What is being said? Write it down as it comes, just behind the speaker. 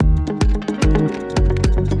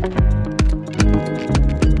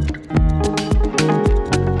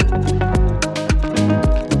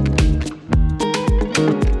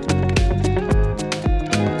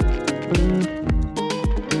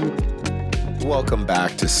Welcome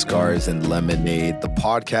back to Scars and Lemonade, the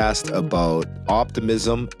podcast about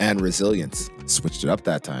optimism and resilience. Switched it up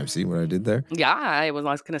that time. See what I did there? Yeah, I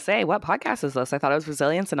was going to say, what podcast is this? I thought it was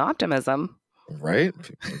resilience and optimism. Right?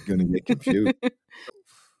 I'm going to get confused.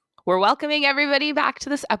 We're welcoming everybody back to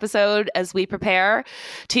this episode as we prepare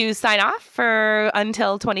to sign off for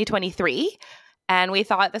until 2023. And we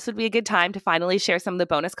thought this would be a good time to finally share some of the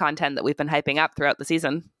bonus content that we've been hyping up throughout the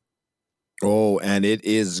season. Oh, and it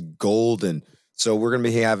is golden. So we're going to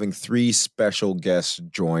be having 3 special guests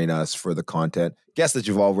join us for the content. Guests that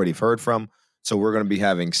you've already heard from. So we're going to be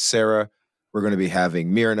having Sarah, we're going to be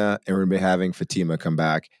having Myrna, and we're going to be having Fatima come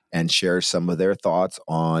back and share some of their thoughts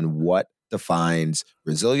on what defines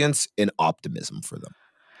resilience and optimism for them.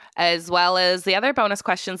 As well as the other bonus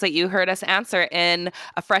questions that you heard us answer in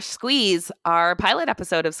A Fresh Squeeze, our pilot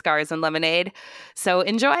episode of Scars and Lemonade. So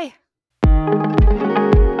enjoy.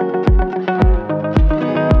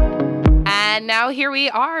 And now here we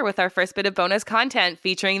are with our first bit of bonus content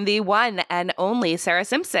featuring the one and only Sarah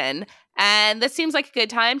Simpson. And this seems like a good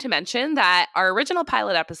time to mention that our original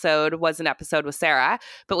pilot episode was an episode with Sarah,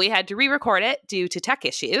 but we had to re-record it due to tech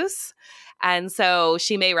issues. And so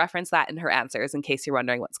she may reference that in her answers in case you're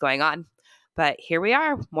wondering what's going on. But here we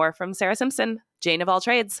are, more from Sarah Simpson, Jane of all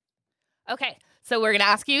trades. Okay, so we're going to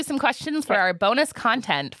ask you some questions for our bonus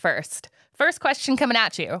content first. First question coming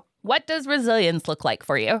at you. What does resilience look like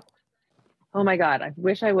for you? Oh my God, I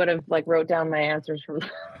wish I would have wrote down my answers from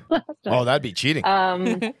last time. Oh, that'd be cheating.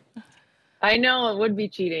 I know it would be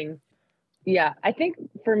cheating. Yeah, I think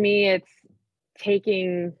for me, it's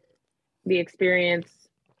taking the experience,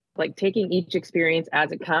 taking each experience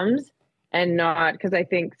as it comes and not, because I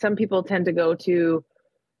think some people tend to go to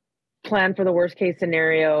plan for the worst case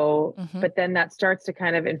scenario, but then that starts to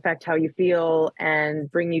kind of infect how you feel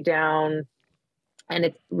and bring you down. And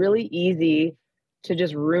it's really easy to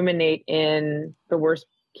just ruminate in the worst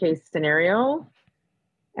case scenario.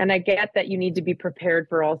 And I get that you need to be prepared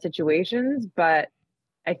for all situations, but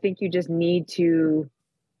I think you just need to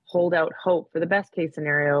hold out hope for the best case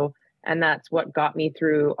scenario. And that's what got me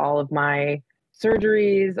through all of my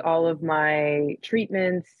surgeries, all of my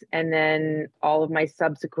treatments, and then all of my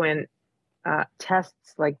subsequent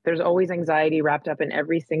tests. There's always anxiety wrapped up in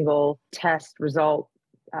every single test result,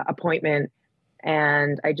 appointment.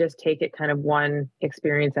 And I just take it kind of one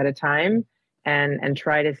experience at a time and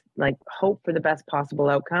try to hope for the best possible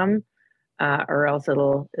outcome, or else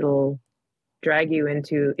it'll drag you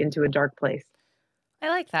into a dark place. I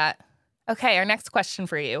like that. Okay, our next question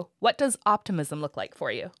for you. What does optimism look like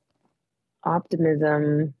for you?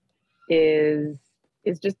 Optimism is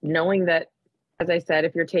just knowing that, as I said,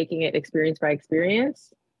 if you're taking it experience by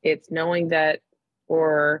experience, it's knowing that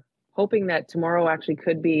or hoping that tomorrow actually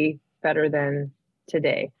could be better than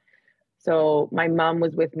today. So my mom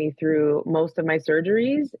was with me through most of my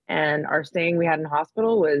surgeries, and our staying we had in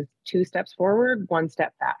hospital was 2 steps forward, 1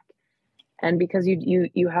 step back. And because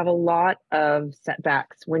you have a lot of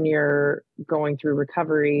setbacks when you're going through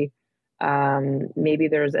recovery, maybe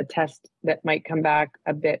there's a test that might come back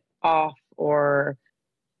a bit off, or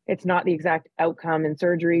it's not the exact outcome in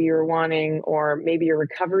surgery you're wanting, or maybe your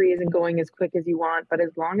recovery isn't going as quick as you want. But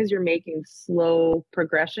as long as you're making slow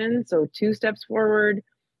progression, so 2 steps forward,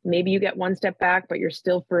 maybe you get 1 step back, but you're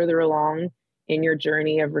still further along in your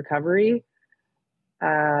journey of recovery,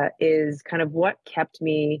 is kind of what kept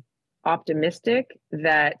me optimistic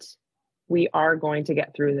that we are going to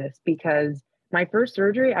get through this. Because my first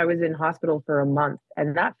surgery, I was in hospital for a month,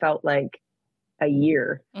 and that felt like a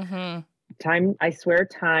year. Time, I swear,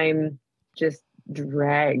 time just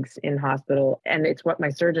drags in hospital. And it's what my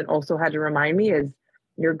surgeon also had to remind me is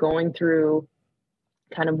you're going through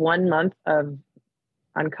kind of 1 month of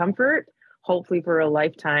uncomfort, hopefully for a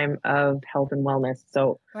lifetime of health and wellness.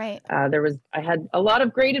 So right. I had a lot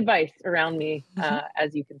of great advice around me,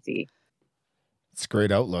 as you can see. It's a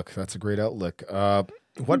great outlook. That's a great outlook.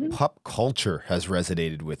 What pop culture has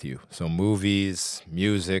resonated with you? So movies,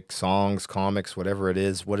 music, songs, comics, whatever it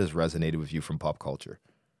is, what has resonated with you from pop culture?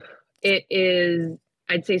 It is,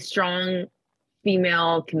 I'd say, strong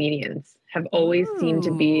female comedians have always seemed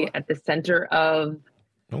to be at the center of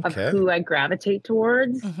who I gravitate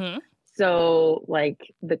towards. So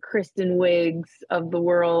the Kristen Wiggs of the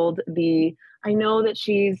world, I know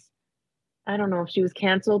that I don't know if she was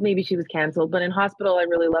canceled. Maybe she was canceled, but in hospital, I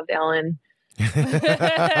really loved Ellen.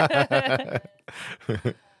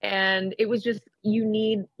 And it was just, you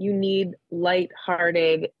need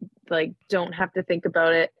lighthearted, don't have to think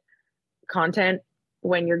about it content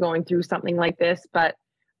when you're going through something like this. But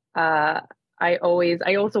I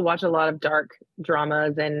also watch a lot of dark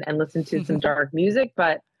dramas and listen to some dark music,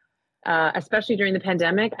 but especially during the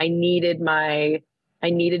pandemic, I needed my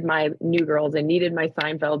New Girls, I needed my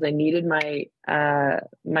Seinfelds, I needed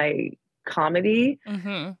my comedy,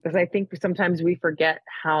 because I think sometimes we forget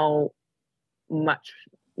how much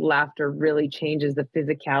laughter really changes the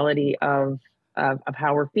physicality of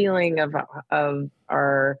how we're feeling, of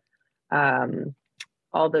our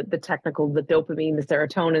all the technical, the dopamine, the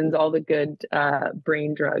serotonins, all the good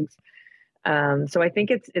brain drugs. So I think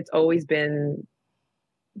it's always been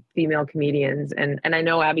female comedians, and I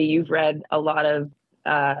know, Abby, you've read a lot of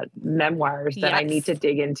memoirs that I need to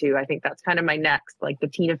dig into. I think that's kind of my next, like the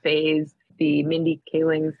Tina Feys, the Mindy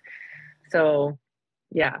Kalings. So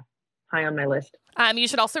yeah, high on my list. You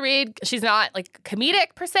should also read, she's not like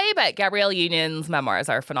comedic per se, but Gabrielle Union's memoirs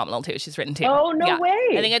are phenomenal too. She's written too. Oh, no way.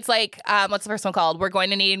 I think it's like, what's the first one called? We're going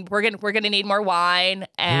to need more wine,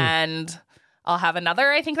 and I'll have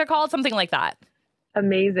another, I think they're called, something like that.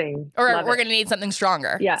 Amazing. Or we're going to need something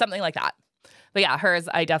stronger. Yeah. Something like that. But yeah, hers,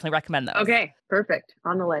 I definitely recommend those. Okay, perfect.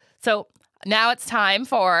 On the list. So now it's time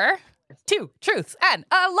for 2 truths and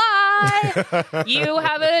a lie. You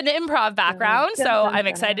have an improv background, so I'm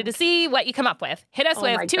excited to see what you come up with. Hit us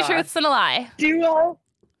with 2 truths and a lie. Duo.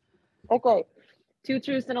 Okay. 2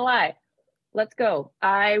 truths and a lie. Let's go.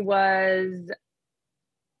 I was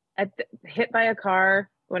hit by a car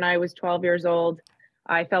when I was 12 years old.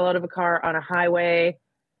 I fell out of a car on a highway,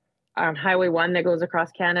 on Highway 1 that goes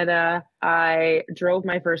across Canada. I drove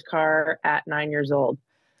my first car at 9 years old,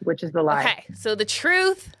 which is the lie. Okay, so the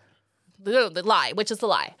truth, the lie, which is the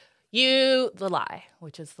lie. The lie,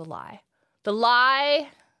 which is the lie. The lie.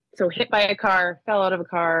 So hit by a car, fell out of a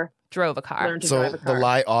car. Drove a car. Learned to drive a car. The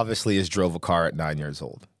lie obviously is drove a car at 9 years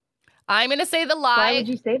old. I'm going to say the lie. Why would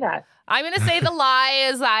you say that? I'm going to say the lie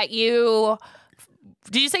is that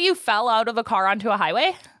did you say you fell out of a car onto a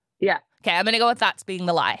highway? Yeah. Okay, I'm going to go with that's being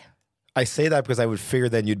the lie. I say that because I would figure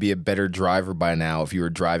then you'd be a better driver by now if you were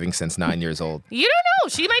driving since 9 years old. You don't know.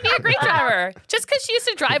 She might be a great driver. Just because she used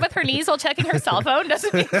to drive with her knees while checking her cell phone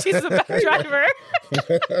doesn't mean she's a better driver.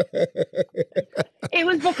 It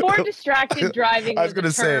was before distracted driving I was was gonna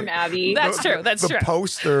a term, say, Abby. That's true. That's true. The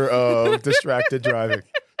poster of distracted driving.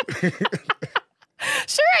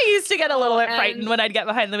 Sure, I used to get a little bit frightened when I'd get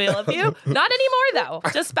behind the wheel of you. Not anymore, though.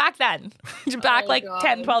 Just back then. Back like God.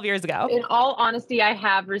 10, 12 years ago. In all honesty, I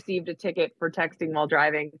have received a ticket for texting while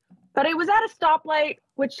driving, but it was at a stoplight,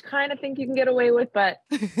 which kind of think you can get away with, but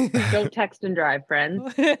don't text and drive,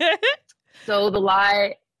 friends. So the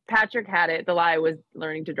lie, Patrick had it. The lie was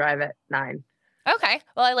learning to drive at 9. Okay.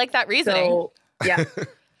 Well, I like that reasoning. So, yeah.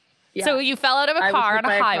 So you fell out of a I was car hit on a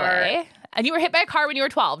by a highway, and you were hit by a car when you were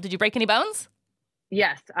 12. Did you break any bones?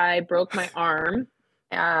 Yes, I broke my arm.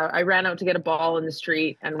 I ran out to get a ball in the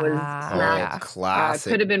street and was smacked. Classic.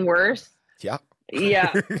 Could have been worse. Yeah.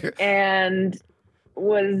 Yeah. And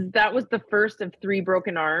that was the first of 3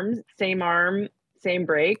 broken arms. Same arm, same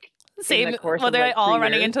break. Same. Were they all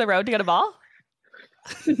running into the road to get a ball?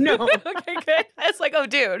 No. Okay, good. I was like, oh,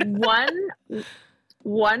 dude.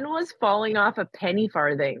 One was falling off a penny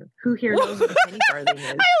farthing. Who here knows what a penny farthing is?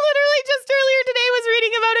 I literally just earlier today was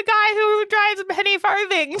reading about a guy who drives a penny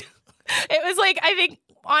farthing. It was like, I think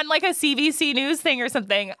on like a CBC News thing or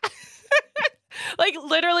something. Like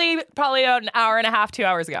literally probably an hour and a half, 2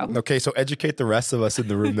 hours ago. Okay, so educate the rest of us in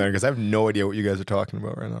the room there because I have no idea what you guys are talking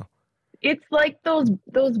about right now. It's like those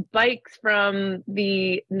bikes from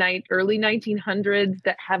the early 1900s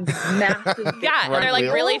that have massive Yeah, and they're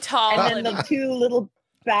like really tall. and then the 2 little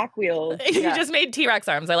back wheels. You Yeah. just made T-Rex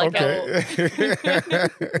arms. I like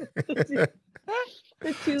that.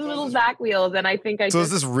 The 2 little back wheels, and I think So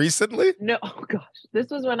is this recently? No, oh gosh,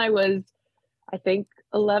 this was when I was, I think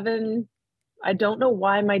 11. I don't know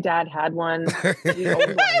why my dad had one. We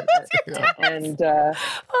owned one, and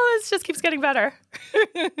Oh, this just keeps getting better.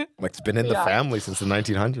 Like it's been in the Yeah. family since the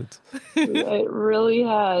 1900s. it really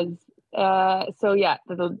has. So yeah,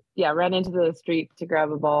 ran into the street to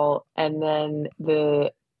grab a ball, and then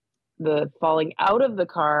the falling out of the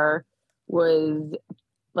car was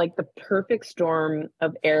like the perfect storm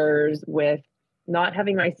of errors with not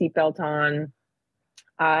having my seatbelt on.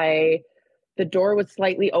 The door was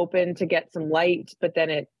slightly open to get some light, but then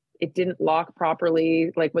it didn't lock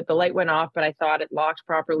properly. Like the light went off, but I thought it locked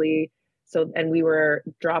properly. So, and we were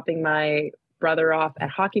dropping my brother off at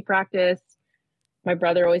hockey practice. My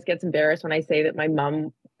brother always gets embarrassed when I say that my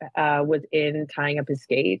mom was in tying up his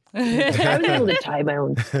skates. I was able to tie my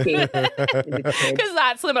own skates. Because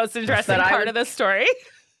that's the most interesting But part of this story.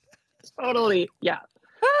 Totally. Yeah.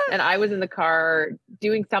 And I was in the car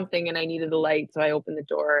doing something and I needed the light. So I opened the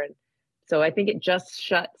door. And so I think it just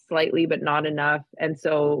shut slightly, but not enough. And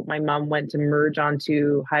so my mom went to merge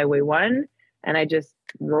onto Highway 1 and I just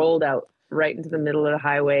rolled out right into the middle of the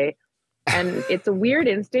highway. And it's a weird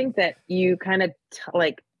instinct that you kind of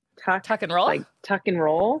Tuck and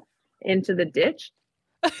roll into the ditch.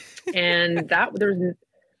 And there's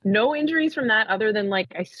no injuries from that other than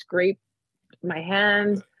like I scraped my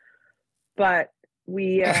hand. But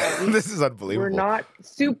This is unbelievable.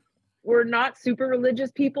 We're not super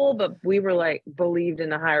religious people, but we were like believed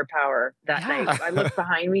in a higher power that night. I looked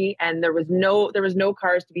behind me and there was no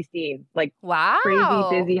cars to be seen. Like wow,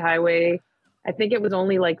 crazy busy highway. I think it was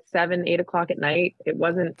only like 7, 8 o'clock at night. It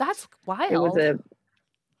wasn't. That's wild. It was a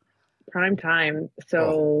prime time.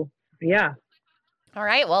 So yeah. All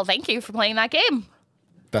right. Well, thank you for playing that game.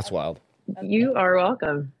 That's wild. You are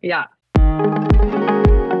welcome. Yeah.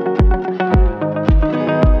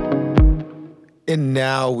 And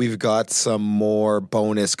now we've got some more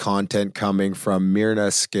bonus content coming from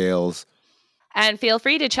Myrna Scales. And feel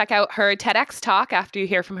free to check out her TEDx talk after you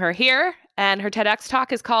hear from her here. And her TEDx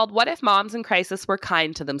talk is called What If Moms in Crisis Were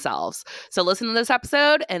Kind to Themselves? So listen to this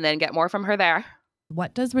episode and then get more from her there.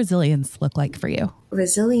 What does resilience look like for you?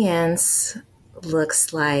 Resilience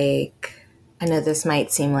looks like, I know this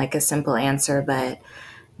might seem like a simple answer, but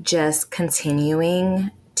just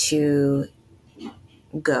continuing to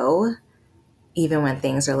go even when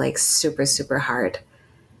things are like super, super hard.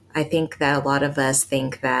 I think that a lot of us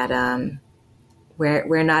think that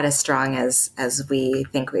we're not as strong as we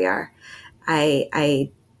think we are. I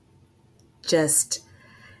just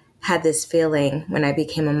had this feeling when I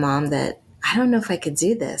became a mom that I don't know if I could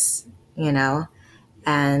do this, you know?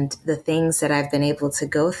 And the things that I've been able to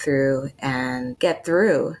go through and get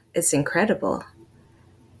through, it's incredible.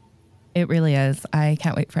 It really is. I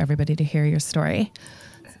can't wait for everybody to hear your story.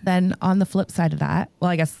 Then on the flip side of that, well,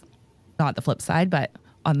 I guess not the flip side, but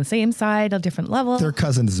on the same side, a different level. They're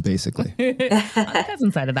cousins, basically. On the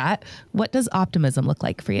cousin side of that, what does optimism look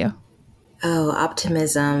like for you? Oh,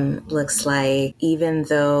 optimism looks like even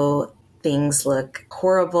though things look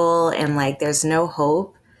horrible and like there's no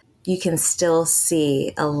hope, you can still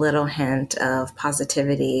see a little hint of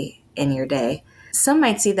positivity in your day. Some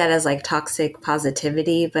might see that as like toxic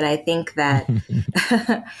positivity, but I think that,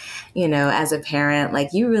 you know, as a parent, like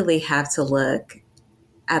you really have to look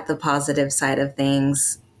at the positive side of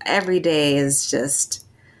things. Every day is just,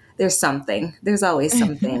 there's something. There's always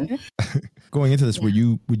something. Going into this, would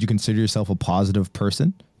you consider yourself a positive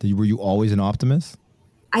person? Were you always an optimist?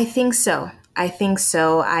 I think so.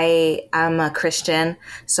 I'm a Christian,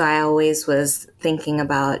 so I always was thinking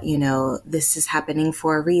about, you know, this is happening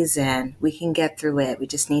for a reason. We can get through it. We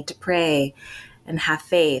just need to pray and have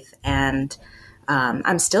faith. And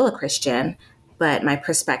I'm still a Christian, but my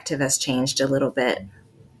perspective has changed a little bit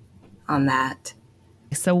on that.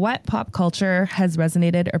 So what pop culture has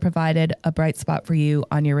resonated or provided a bright spot for you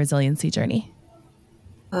on your resiliency journey?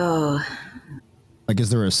 Oh, like, is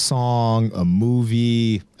there a song, a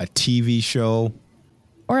movie, a TV show?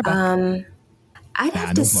 Or a book? I'd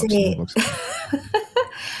have to say,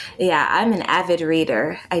 yeah, I'm an avid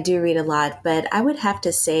reader. I do read a lot, but I would have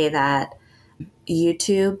to say that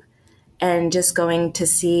YouTube and just going to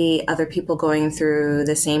see other people going through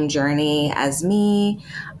the same journey as me,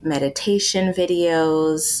 meditation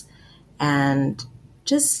videos, and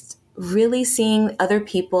just really seeing other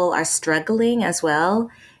people are struggling as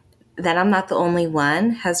well, that I'm not the only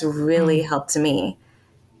one, has really helped me.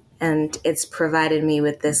 And it's provided me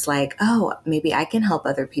with this like, oh, maybe I can help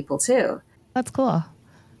other people too. That's cool.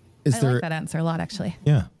 I like that answer a lot, actually.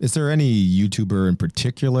 Yeah. Is there any YouTuber in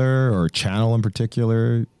particular or channel in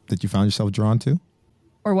particular that you found yourself drawn to?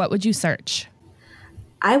 Or what would you search?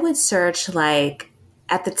 I would search, like,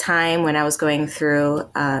 at the time when I was going through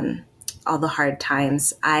all the hard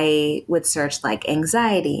times, I would search like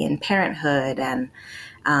anxiety and parenthood and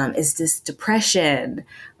is this depression,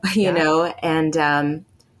 you know? And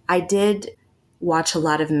I did watch a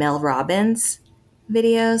lot of Mel Robbins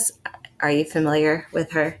videos. Are you familiar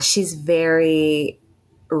with her? She's very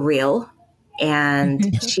real,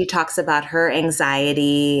 and she talks about her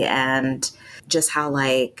anxiety and just how,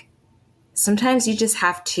 like, sometimes you just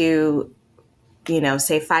have to, you know,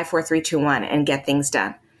 say 5, 4, 3, 2, 1 and get things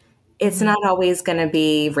done. It's not always going to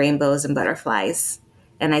be rainbows and butterflies.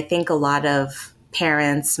 And I think a lot of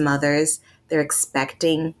parents, mothers, they're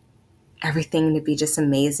expecting everything to be just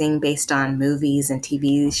amazing based on movies and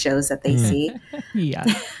TV shows that they see. Yeah.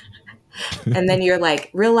 And then you're like,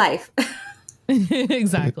 real life.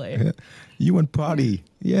 Exactly. You went potty.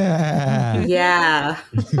 Yeah. Yeah.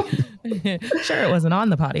 Sure, it wasn't on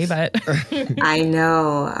the potty, but I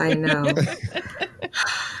know.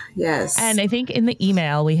 Yes. And I think in the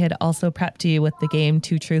email we had also prepped you with the game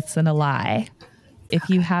 2 Truths and a Lie. if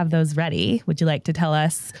you have those ready, would you like to tell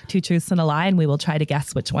us 2 truths and a lie, and we will try to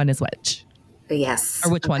guess which one is which? Yes.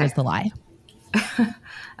 Or which one is the lie?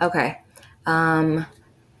 Okay. I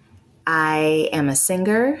am a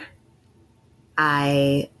singer.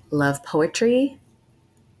 I love poetry.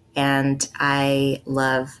 And I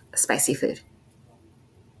love spicy food.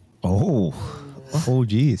 Oh,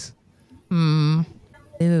 geez.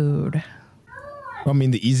 Dude. I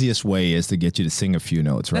mean, the easiest way is to get you to sing a few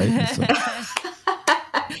notes, right? I feel like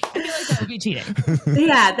that would be cheating.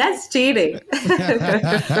 Yeah, that's cheating.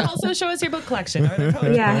 Also, show us your book collection.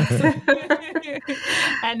 Yeah.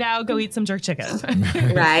 And now go eat some jerk chicken.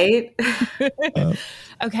 Right?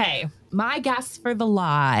 Okay. My guess for the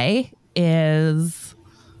lie is...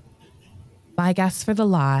 I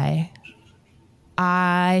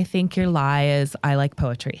think your lie is I like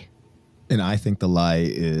poetry. And I think the lie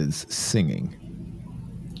is singing.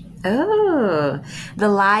 Oh, the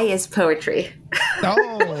lie is poetry. Oh.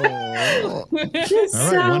 All right,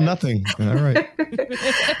 1-0. All right.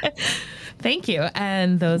 Thank you.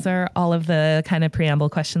 And those are all of the kind of preamble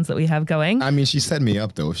questions that we have going. I mean, she set me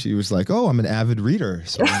up, though. She was like, oh, I'm an avid reader.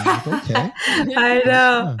 So I'm like, okay. I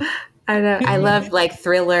know. I love like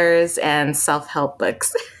thrillers and self-help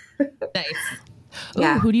books. Nice.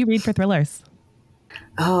 Yeah. Ooh, who do you read for thrillers?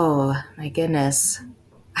 Oh, my goodness.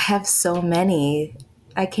 I have so many.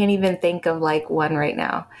 I can't even think of like one right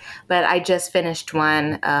now. But I just finished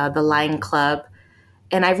one, The Lion Club.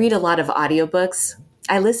 And I read a lot of audiobooks.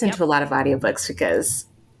 I listen to a lot of audiobooks because,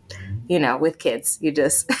 you know, with kids, you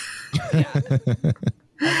just...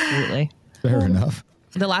 Absolutely. Fair enough.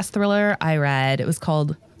 The last thriller I read, it was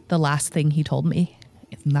called The Last Thing He Told Me.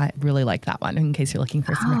 And I really like that one in case you're looking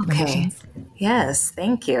for some recommendations. Yes,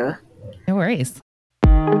 thank you. No worries.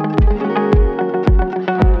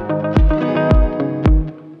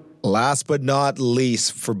 Last but not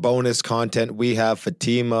least, for bonus content, we have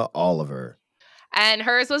Fatima Oliver. And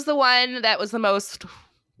hers was the one that was the most,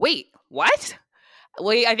 wait, what?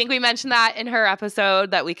 I think we mentioned that in her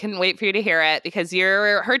episode that we couldn't wait for you to hear it because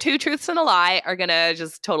her 2 truths and a lie are going to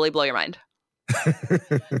just totally blow your mind.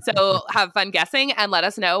 So have fun guessing and let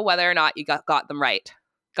us know whether or not you got them right.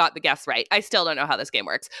 Got the guess right. I still don't know how this game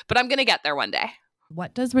works, but I'm going to get there one day.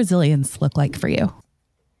 What does resilience look like for you?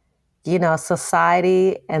 You know,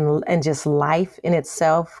 society and just life in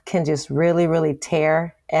itself can just really, really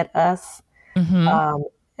tear at us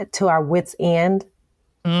to our wits' end.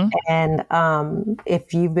 And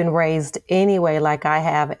if you've been raised anyway, like I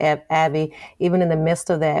have, Abby, even in the midst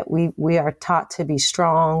of that, we are taught to be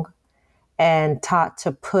strong and taught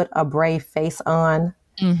to put a brave face on.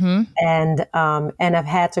 And I've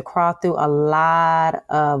had to crawl through a lot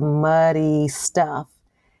of muddy stuff.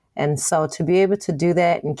 And so to be able to do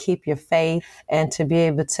that and keep your faith and to be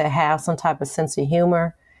able to have some type of sense of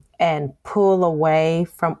humor and pull away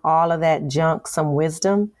from all of that junk some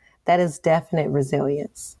wisdom, that is definite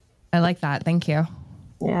resilience. I like that. Thank you.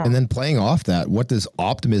 Yeah. And then playing off that, what does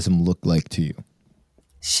optimism look like to you?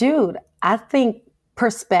 Shoot, I think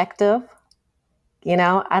perspective. You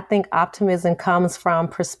know, I think optimism comes from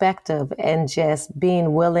perspective and just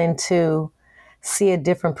being willing to see a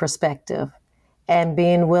different perspective and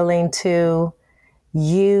being willing to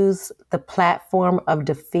use the platform of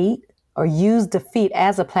defeat or use defeat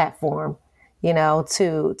as a platform, you know,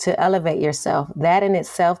 to elevate yourself. That in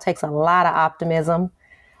itself takes a lot of optimism.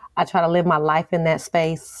 I try to live my life in that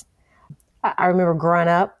space. I remember growing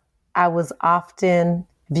up, I was often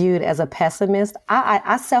viewed as a pessimist.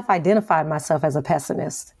 I self-identified myself as a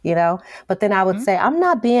pessimist, you know, but then I would say, I'm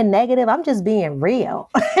not being negative. I'm just being real.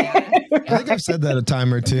 I think I've said that a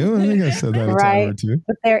time or two. Right.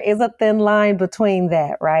 But there is a thin line between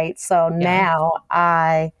that, right? So now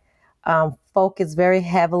I focus very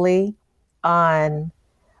heavily on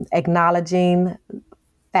acknowledging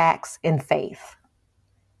facts and faith.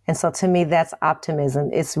 And so to me, that's optimism.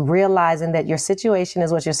 It's realizing that your situation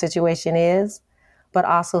is what your situation is, but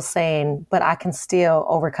also saying, but I can still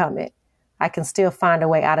overcome it. I can still find a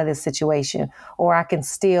way out of this situation, or I can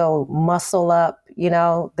still muscle up, you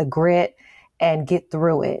know, the grit and get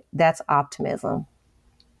through it. That's optimism.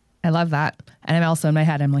 I love that. And I'm also in my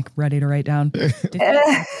head, I'm like ready to write down. Got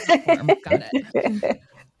it.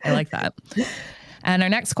 I like that. And our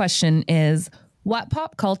next question is, what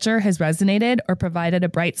pop culture has resonated or provided a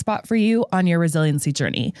bright spot for you on your resiliency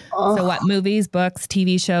journey? So what movies, books,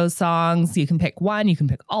 TV shows, songs? You can pick one, you can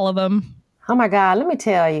pick all of them. Oh my God, let me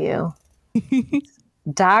tell you.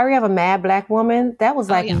 Diary of a Mad Black Woman, that was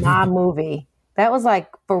like my movie. That was like,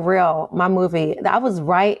 for real, my movie. I was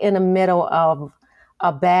right in the middle of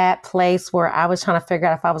a bad place where I was trying to figure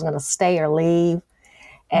out if I was going to stay or leave.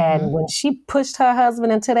 And when she pushed her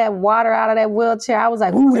husband into that water out of that wheelchair, I was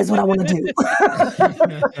like, ooh, that's what I want to do.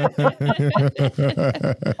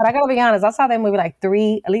 But I gotta be honest, I saw that movie like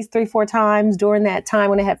at least 3-4 times during that time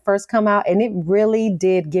when it had first come out. And it really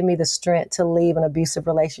did give me the strength to leave an abusive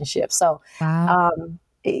relationship. So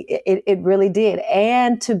it really did.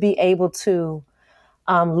 And to be able to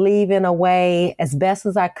leave in a way as best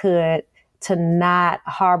as I could to not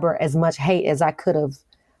harbor as much hate as I could have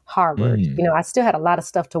harbored. You know, I still had a lot of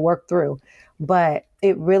stuff to work through, but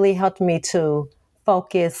it really helped me to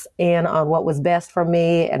focus in on what was best for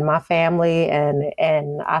me and my family.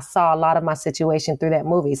 And I saw a lot of my situation through that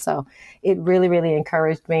movie. So it really, really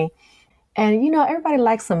encouraged me. And, you know, everybody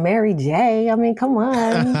likes some Mary J. I mean, come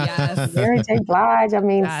on. Yes. Mary J. Blige. I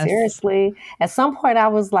mean, seriously. At some point I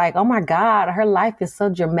was like, oh my God, her life is so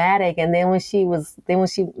dramatic. And then when she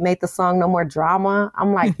made the song No More Drama,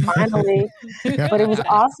 I'm like, finally. But it was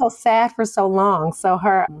also sad for so long. So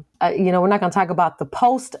her, you know, we're not going to talk about the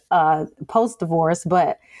post-divorce,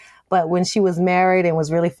 but when she was married and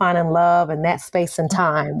was really finding love and that space and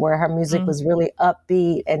time where her music was really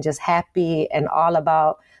upbeat and just happy and all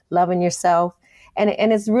about loving yourself. And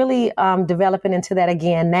it's really developing into that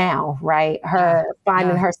again now, right? Her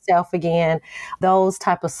finding herself again. Those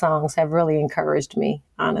type of songs have really encouraged me,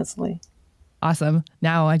 honestly. Awesome.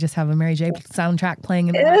 Now I just have a Mary J soundtrack playing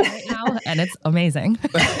in my head right now, and it's amazing.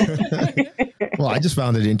 Well, I just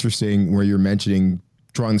found it interesting where you're mentioning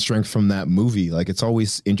drawing strength from that movie. Like, it's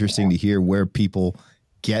always interesting to hear where people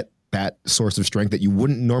get that source of strength that you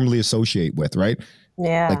wouldn't normally associate with, right?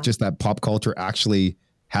 Yeah. Like, just that pop culture actually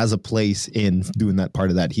has a place in doing that part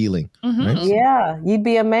of that healing. Right? Yeah, you'd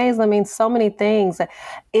be amazed. I mean, so many things.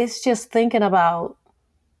 It's just thinking about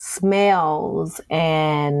smells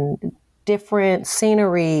and different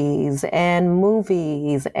sceneries and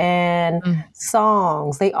movies and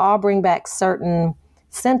songs. They all bring back certain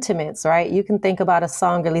sentiments, right? You can think about a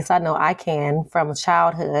song, at least I know I can, from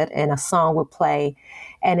childhood, and a song would play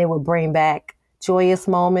and it would bring back joyous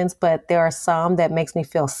moments, but there are some that makes me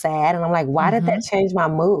feel sad. And I'm like, why did that change my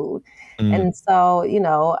mood? And so, you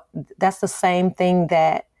know, that's the same thing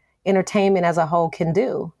that entertainment as a whole can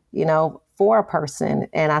do, you know, for a person.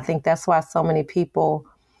 And I think that's why so many people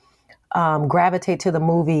gravitate to the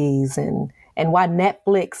movies and why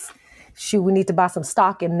Netflix, shoot, we need to buy some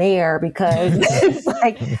stock in there because it's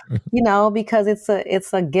like, you know, because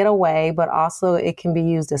it's a getaway, but also it can be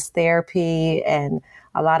used as therapy. And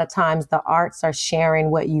a lot of times the arts are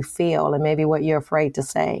sharing what you feel and maybe what you're afraid to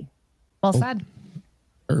say. Well said.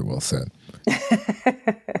 Very well said.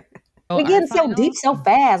 We're getting so deep so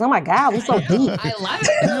fast. Oh my God, we're so deep. I love it.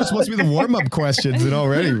 These are supposed to be the warm-up questions, and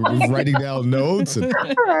already we're writing down notes. And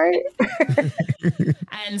Right.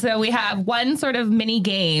 And so we have one sort of mini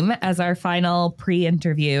game as our final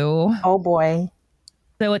pre-interview. Oh boy.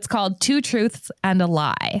 So it's called Two Truths and a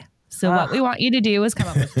Lie. So what we want you to do is come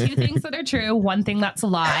up with two things that are true, one thing that's a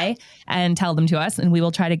lie, and tell them to us, and we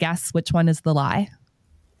will try to guess which one is the lie.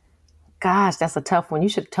 Gosh, that's a tough one. You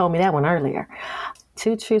should have told me that one earlier.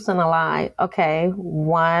 Two truths and a lie. Okay.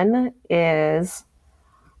 One is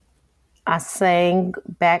I sang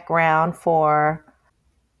background for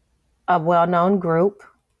a well-known group.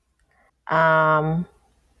 I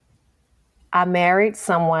married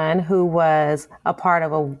someone who was a part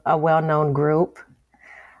of a well-known group.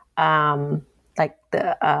 Like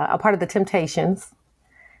a part of the Temptations.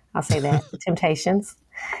 I'll say that, the Temptations.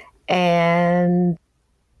 And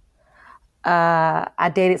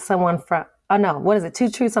I dated someone from, what is it? Two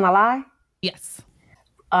truths and a lie? Yes.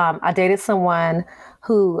 I dated someone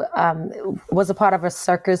who was a part of a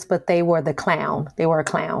circus, but they were the clown. They were a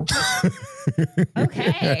clown.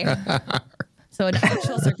 Okay. So an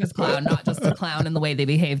actual circus clown, not just a clown in the way they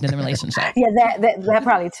behaved in the relationship. Yeah, that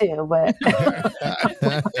probably too, but.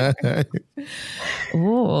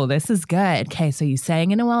 Oh, this is good. Okay, so you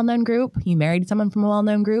sang in a well-known group, you married someone from a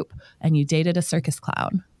well-known group, and you dated a circus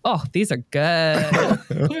clown. Oh, these are good.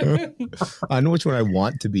 I know which one I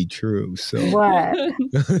want to be true. So What?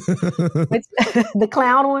 The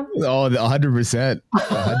clown one? Oh, 100%.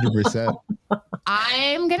 100%.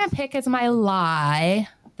 I'm going to pick as my lie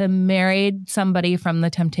the married somebody from the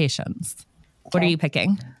Temptations. What are you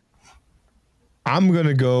picking? I'm going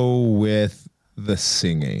to go with the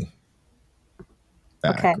singing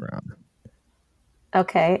background.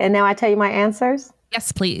 Okay. And now I tell you my answers?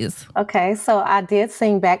 Yes, please. Okay, so I did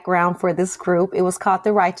sing background for this group. It was called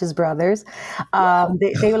the Righteous Brothers.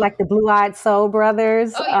 They were like the Blue-Eyed Soul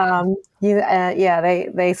Brothers. Oh, yeah.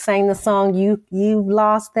 They sang the song "You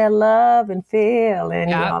Lost That Love and Feel"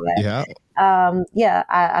 and all that. Yeah.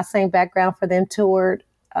 I sang background for them. Toured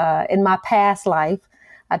in my past life.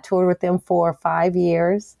 I toured with them for 5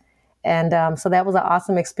 years. And so that was an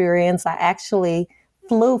awesome experience. I actually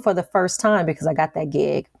flew for the first time because I got that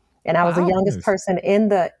gig. And I was the youngest person in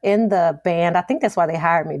the band. I think that's why they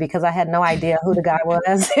hired me, because I had no idea who the guy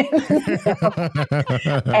was.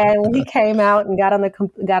 And when he came out and got on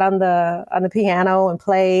the piano and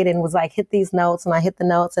played and was like, hit these notes, and I hit the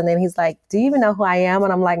notes, and then he's like, do you even know who I am?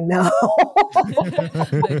 And I'm like, no.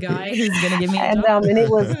 The guy who's gonna give me a and job. and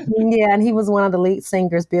it was and he was one of the lead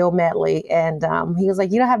singers, Bill Medley, and he was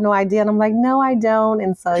like, you don't have no idea, and I'm like, no, I don't.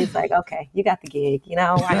 And so he's like, okay, you got the gig,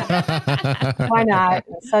 why not?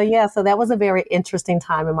 And so that was a very interesting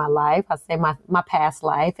time in my life. I say my past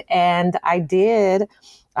life. And I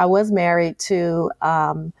was married to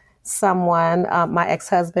someone, my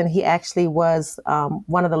ex-husband. He actually was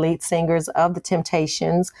one of the lead singers of The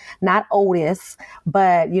Temptations, not Otis,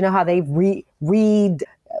 but you know how they repurpose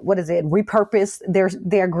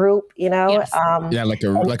their group, Yes. Like a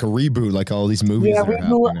reboot, like all these movies that are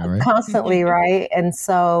happening now, right? Constantly, right? And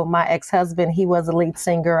so my ex-husband, he was the lead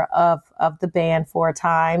singer of the band for a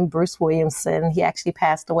time, Bruce Williamson. He actually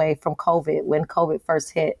passed away from COVID when COVID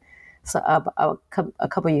first hit, so a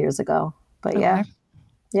couple years ago. But yeah.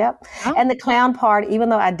 Yep. Oh. And the clown part, even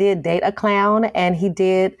though I did date a clown and he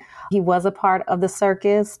was a part of the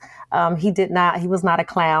circus, he was not a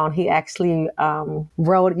clown. He actually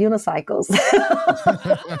rode unicycles.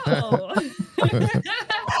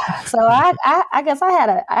 So I guess I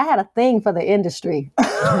had a thing for the industry.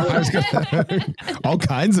 All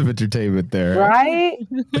kinds of entertainment there. Right?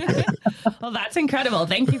 Well, that's incredible.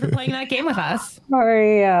 Thank you for playing that game with us. Oh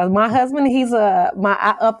yeah. My husband,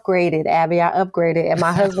 I upgraded, Abby. And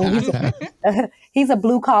my husband, he's a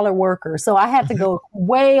blue collar worker. So I had to go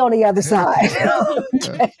way on the other side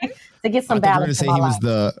to get some balance. I thought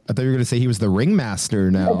you were going to say he was the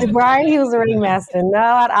ringmaster now. Right? He was the ringmaster. No,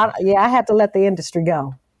 I had to let the industry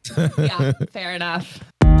go. Yeah, fair enough.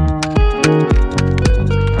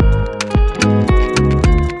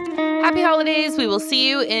 Happy holidays. We will see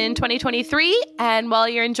you in 2023. And while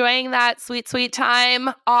you're enjoying that sweet, sweet time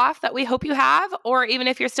off that we hope you have, or even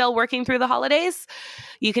if you're still working through the holidays,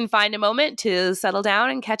 you can find a moment to settle down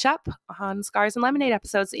and catch up on Scars and Lemonade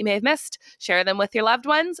episodes that you may have missed. Share them with your loved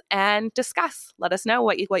ones and discuss. Let us know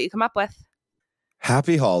what you come up with.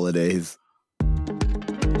 Happy holidays.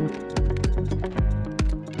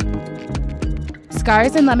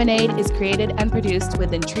 Scars and Lemonade is created and produced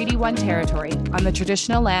within Treaty 1 territory on the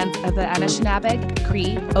traditional lands of the Anishinaabe,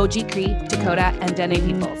 Cree, Oji-Cree, Dakota, and Dene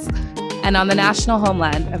peoples, and on the national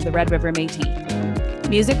homeland of the Red River Métis.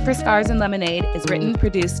 Music for Scars and Lemonade is written,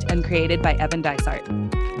 produced, and created by Evan Dysart.